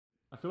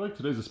I feel like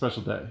today's a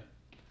special day.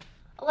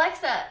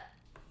 Alexa,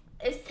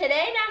 is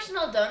today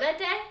National Donut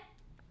Day?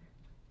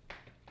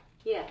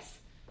 Yes,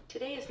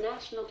 today is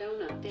National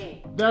Donut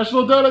Day.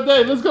 National Donut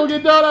Day! Let's go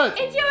get donuts!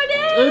 It's your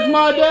day! It's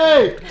my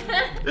day!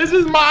 This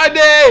is my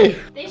day!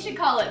 They should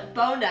call it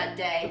Bonut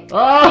Day.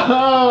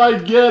 Oh, I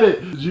get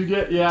it. Did you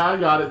get? Yeah, I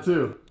got it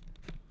too.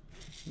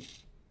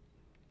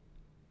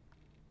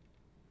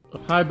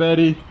 Hi,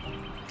 Betty.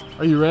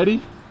 Are you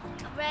ready?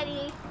 I'm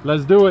ready.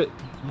 Let's do it.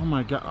 Oh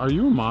my God, are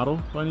you a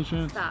model by any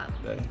chance? Stop.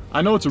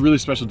 I know it's a really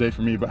special day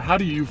for me, but how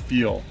do you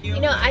feel? You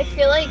know, I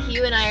feel like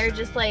you and I are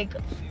just like,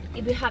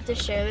 we have to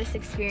share this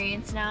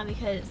experience now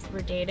because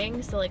we're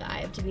dating, so like I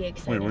have to be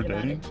excited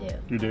about it too.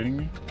 You're dating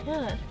me?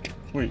 Yeah.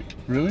 Wait,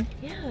 really?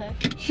 Yeah.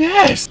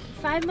 Yes!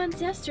 5 months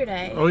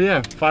yesterday. Oh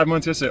yeah, 5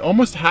 months yesterday.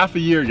 Almost half a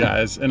year,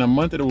 guys. In a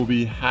month it will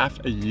be half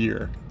a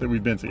year that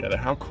we've been together.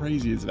 How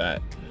crazy is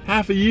that?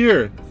 Half a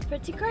year! It's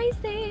pretty crazy.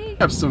 We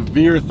have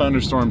severe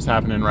thunderstorms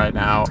happening right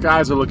now.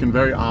 Skies are looking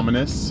very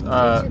ominous.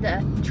 To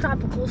the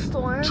tropical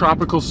storm.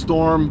 Tropical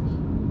storm.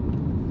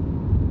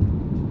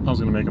 I was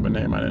gonna make up a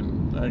name, I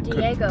didn't.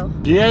 Diego.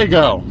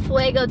 Diego!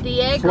 Fuego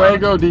Diego.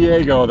 Fuego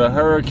Diego, the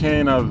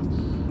hurricane of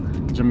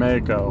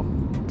Jamaica.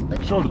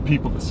 Show the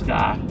people the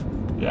sky.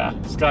 Yeah,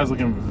 the sky's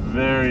looking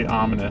very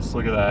ominous.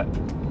 Look at that.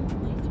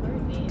 Nice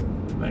word, babe.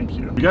 Thank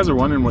you. If you guys are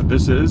wondering what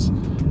this is,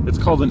 it's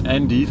called an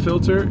ND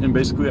filter, and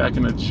basically I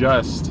can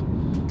adjust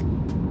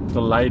the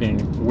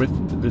lighting with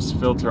this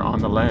filter on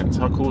the lens.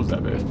 How cool is that,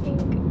 I babe?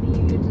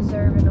 think you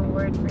deserve an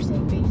award for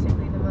saying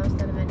basically the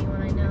most out of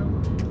anyone I know.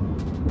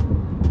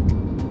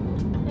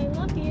 I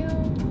love you.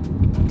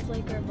 It's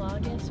like our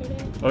vlog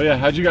yesterday. Oh yeah,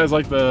 how'd you guys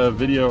like the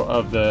video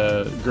of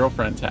the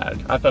girlfriend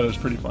tag? I thought it was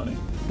pretty funny.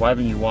 Why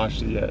haven't you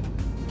watched it yet?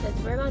 Because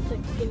we're about to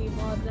give you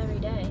vlogs every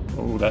day.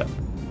 Oh,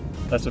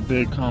 that's a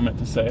big comment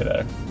to say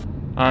there.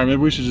 All right, maybe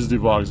we should just do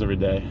vlogs every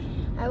day.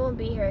 I won't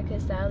be here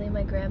because sadly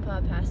my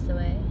grandpa passed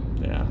away.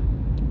 Yeah,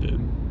 you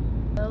did.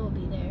 I will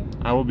be there.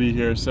 I will be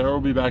here. Sarah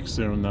will be back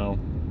soon, though.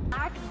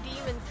 Black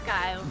Demon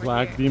Sky over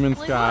Black here. Demon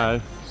Look, Sky,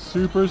 look.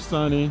 super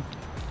sunny.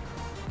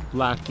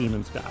 Black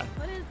Demon Sky.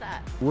 What is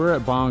that? We're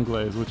at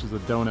Bonglaise, which is a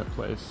donut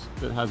place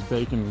that has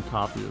bacon and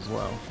coffee as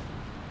well,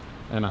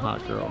 and a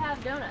hot Hopefully girl. They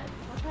have donuts.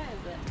 What kind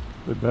is it?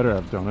 They better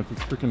have donuts.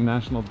 It's freaking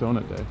National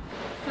Donut Day.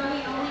 So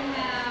we only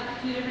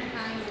have 2 different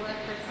kinds left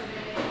for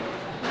today.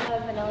 I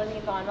have vanilla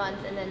bean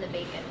bonbons and then the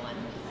bacon one.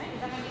 Is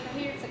that going to be from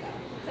here to go?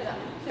 To go.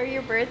 For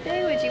your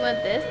birthday, would you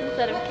want this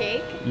instead of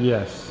cake?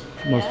 Yes,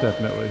 most Yeah?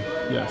 definitely.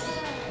 Yes.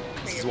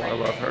 This is your why I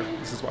love her. birthday.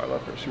 This is why I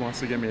love her. She wants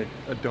to give me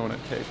a donut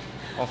cake.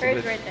 Also, For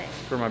his they- birthday.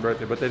 For my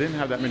birthday, but they didn't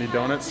have that many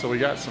donuts, so we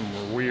got some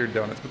weird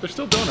donuts. But they're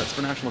still donuts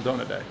for National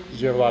Donut Day.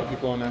 Did you have a lot of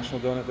people on National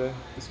Donut Day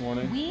this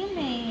morning? We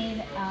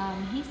made,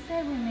 he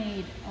said we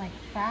made like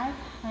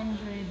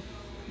 500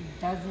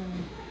 dozen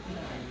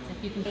donuts.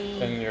 If you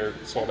can And you're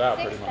sold out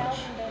pretty much.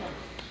 6,000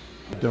 donuts.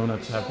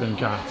 Donuts have been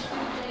got.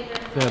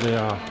 There they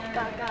are.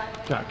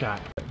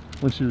 Got.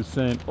 When she was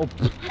saying, oh,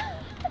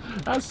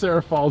 as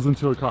Sarah falls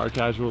into a car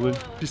casually.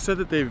 She said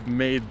that they've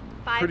made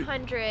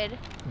 500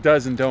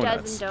 dozen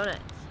donuts. dozen donuts.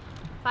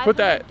 Put 500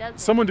 that, dozen.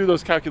 someone do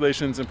those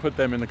calculations and put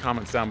them in the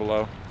comments down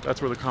below. That's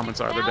where the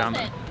comments are, they're down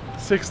there.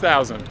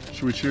 6,000. 6,000.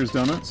 Should we cheers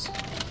donuts?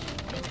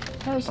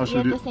 No, we should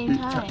should eat we at the same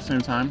time.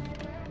 Same time?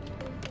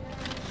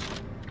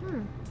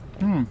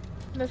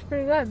 That's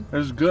pretty good.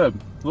 It's good.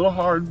 A little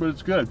hard, but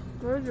it's good.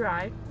 We're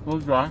dry. A little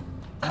dry.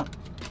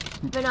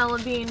 Vanilla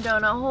bean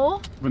donut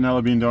hole.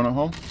 Vanilla bean donut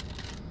hole.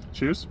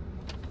 Cheers.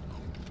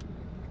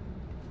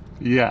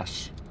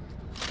 Yes.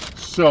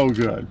 So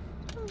good.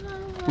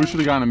 We should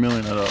have gotten 1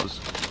 million of those.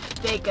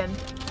 Bacon.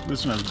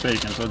 This one has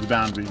bacon, so it's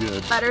bound to be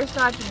good.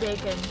 Butterscotch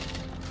bacon.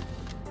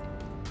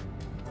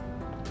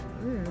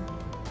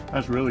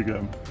 That's really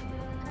good.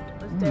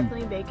 It's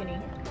definitely bacony.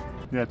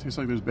 Yeah, it tastes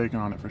like there's bacon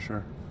on it for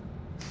sure.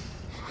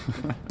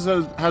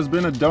 This has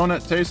been a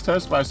donut taste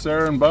test by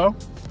Sarah and Bo.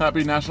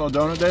 Happy National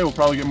Donut Day. We'll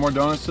probably get more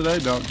donuts today.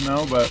 Don't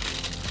know, but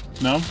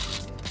no,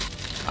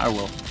 I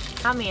will.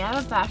 Not me, I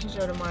have a fashion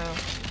show tomorrow.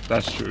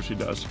 That's true, she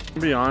does. To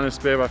be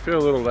honest, babe, I feel a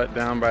little let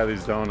down by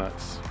these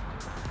donuts.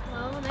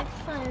 Well, next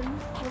time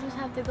we'll just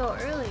have to go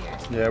earlier.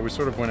 Yeah, we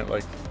sort of went at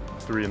like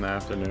 3 in the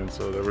afternoon,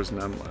 so there was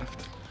none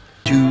left.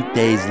 2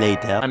 days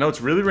later. I know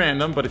it's really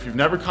random, but if you've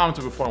never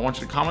commented before, I want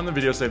you to comment in the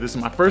video, say this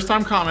is my first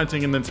time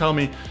commenting, and then tell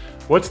me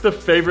what's your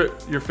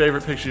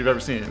favorite picture you've ever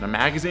seen in a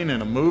magazine,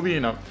 in a movie,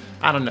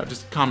 I don't know,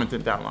 just comment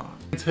it down below.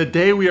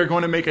 Today we are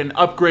going to make an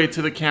upgrade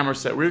to the camera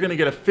set. We're gonna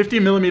get a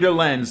 50mm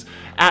lens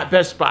at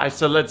Best Buy,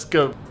 so let's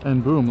go.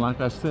 And boom, like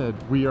I said,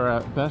 we are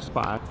at Best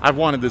Buy. I've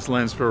wanted this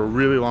lens for a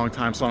really long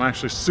time, so I'm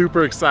actually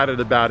super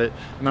excited about it,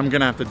 and I'm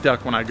gonna have to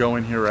duck when I go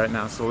in here right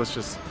now, so let's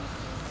just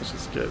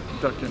get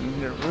ducking in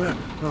here.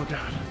 Oh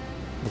God.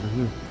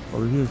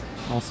 Over here.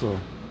 Also,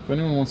 if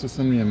anyone wants to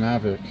send me a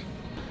Mavic,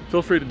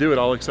 feel free to do it,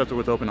 I'll accept it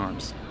with open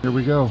arms. Here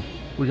we go.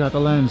 We got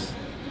the lens.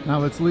 Now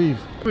let's leave.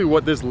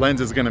 What this lens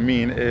is gonna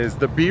mean is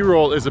the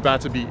B-roll is about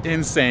to be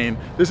insane.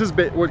 This is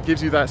what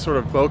gives you that sort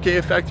of bokeh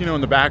effect, you know,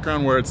 in the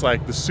background where it's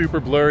like the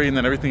super blurry and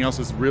then everything else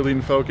is really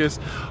in focus.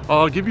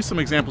 I'll give you some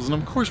examples, and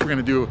of course we're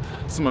gonna do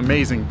some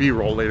amazing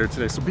B-roll later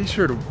today, so be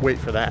sure to wait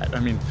for that. I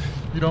mean,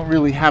 you don't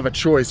really have a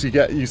choice.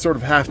 You sort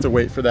of have to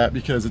wait for that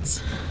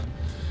because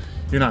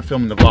you're not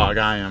filming the vlog,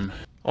 I am.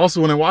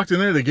 Also, when I walked in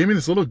there, they gave me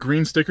this little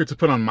green sticker to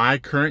put on my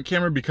current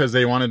camera because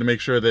they wanted to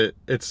make sure that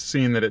it's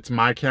seen that it's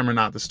my camera,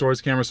 not the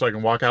store's camera, so I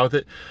can walk out with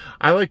it.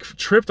 I like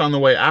tripped on the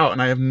way out and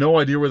I have no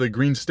idea where the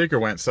green sticker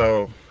went,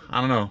 so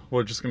I don't know.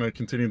 We're just gonna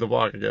continue the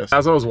vlog, I guess.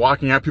 As I was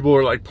walking out, people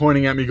were like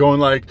pointing at me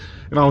going like,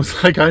 and I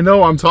was like, I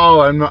know I'm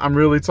tall, I'm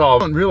really tall. I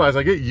don't realize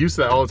I get used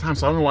to that all the time,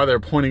 so I don't know why they're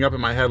pointing up in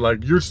my head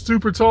like, you're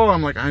super tall.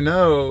 I'm like, I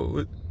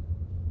know.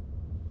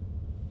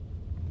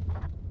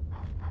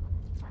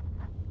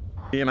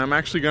 And I'm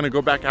actually gonna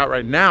go back out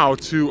right now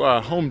to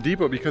Home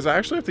Depot because I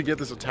actually have to get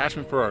this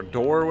attachment for our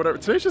door or whatever.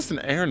 Today's just an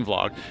errand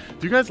vlog.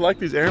 Do you guys like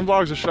these errand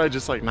vlogs or should I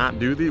just like not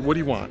do these? What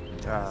do you want?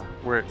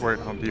 We're at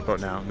Home Depot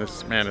now and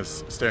this man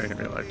is staring at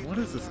me like, what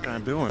is this guy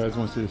doing? You guys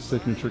wanna see a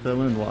sick new trick I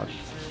learned? Watch.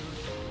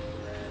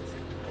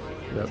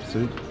 Yep,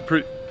 see?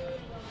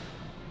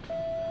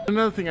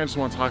 Another thing I just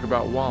want to talk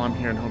about while I'm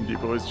here in Home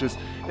Depot is just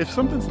if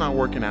something's not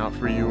working out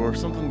for you or if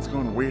something's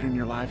going weird in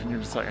your life and you're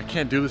just like, I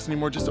can't do this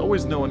anymore, just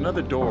always know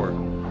another door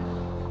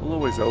will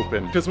always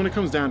open. Because when it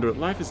comes down to it,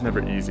 life is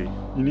never easy.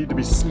 You need to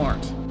be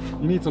smart.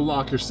 You need to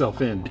lock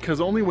yourself in because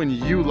only when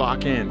you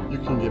lock in, you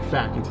can get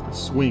back into the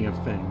swing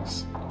of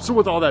things. So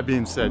with all that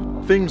being said,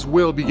 things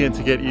will begin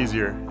to get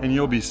easier and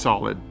you'll be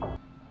solid.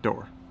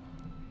 Door.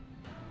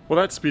 Well,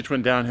 that speech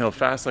went downhill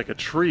fast like a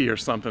tree or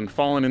something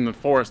falling in the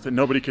forest that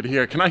nobody could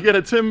hear. Can I get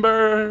a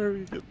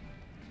timber?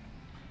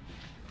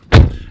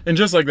 And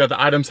just like that, the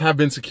items have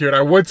been secured.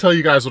 I would tell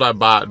you guys what I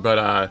bought, but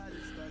I'd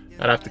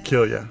have to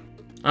kill you.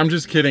 I'm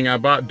just kidding, I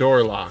bought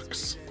door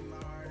locks.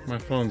 My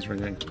phone's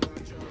ringing.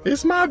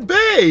 It's my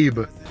babe!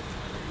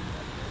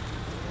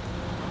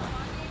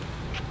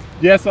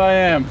 Yes, I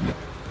am.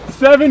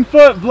 7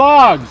 Foot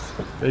Vlogs!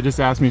 They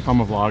just asked me if I'm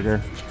a vlogger.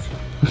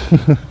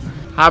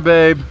 Hi,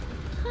 babe.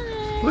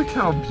 Hi. Look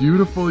how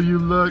beautiful you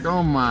look,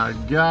 oh my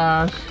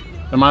gosh.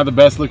 Am I the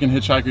best looking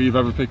hitchhiker you've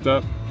ever picked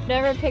up?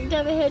 Never picked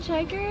up a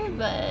hitchhiker,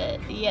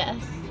 but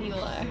yes, you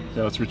are.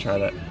 Yeah, let's retry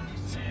that.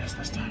 Say yes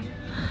this time.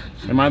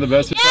 Am I the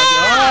best hitchhiker?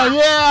 Oh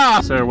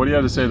yeah! Sarah, what do you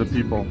have to say to the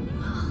people?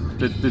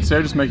 Did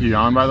Sarah just make you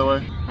yawn, by the way?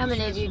 How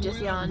many of you just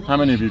yawned? How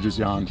many of you just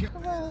yawned?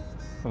 Hello.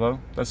 Hello?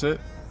 That's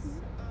it?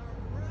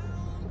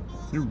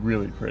 You're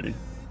really pretty.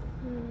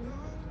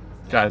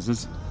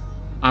 Guys,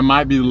 I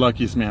might be the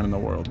luckiest man in the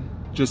world.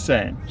 Just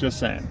saying, just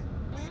saying.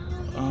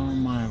 Oh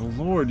my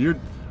lord,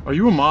 are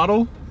you a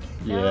model?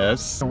 No.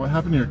 Yes. What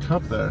happened to your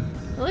cup there?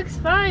 It looks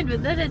fine,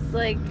 but then it's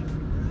like,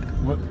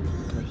 what?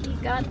 The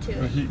heat got to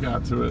it. The heat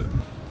got to it.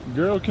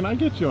 Girl, can I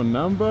get your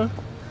number?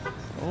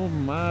 Oh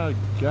my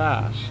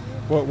gosh.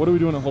 What are we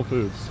doing at Whole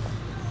Foods?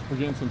 We're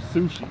getting some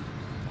sushi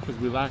because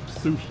we lack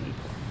sushi.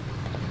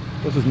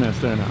 What's this man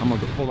staring at?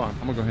 Hold on,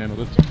 I'm gonna go handle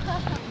this.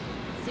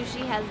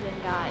 Sushi has been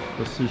got.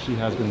 The sushi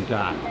has been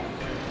got.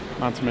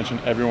 Not to mention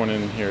everyone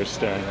in here is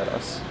staring at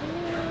us.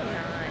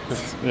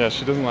 Yeah,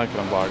 she doesn't like that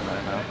I'm vlogging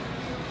right now.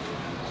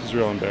 She's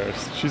real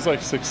embarrassed. She's like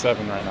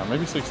 6'7" right now,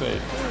 maybe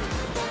 6'8".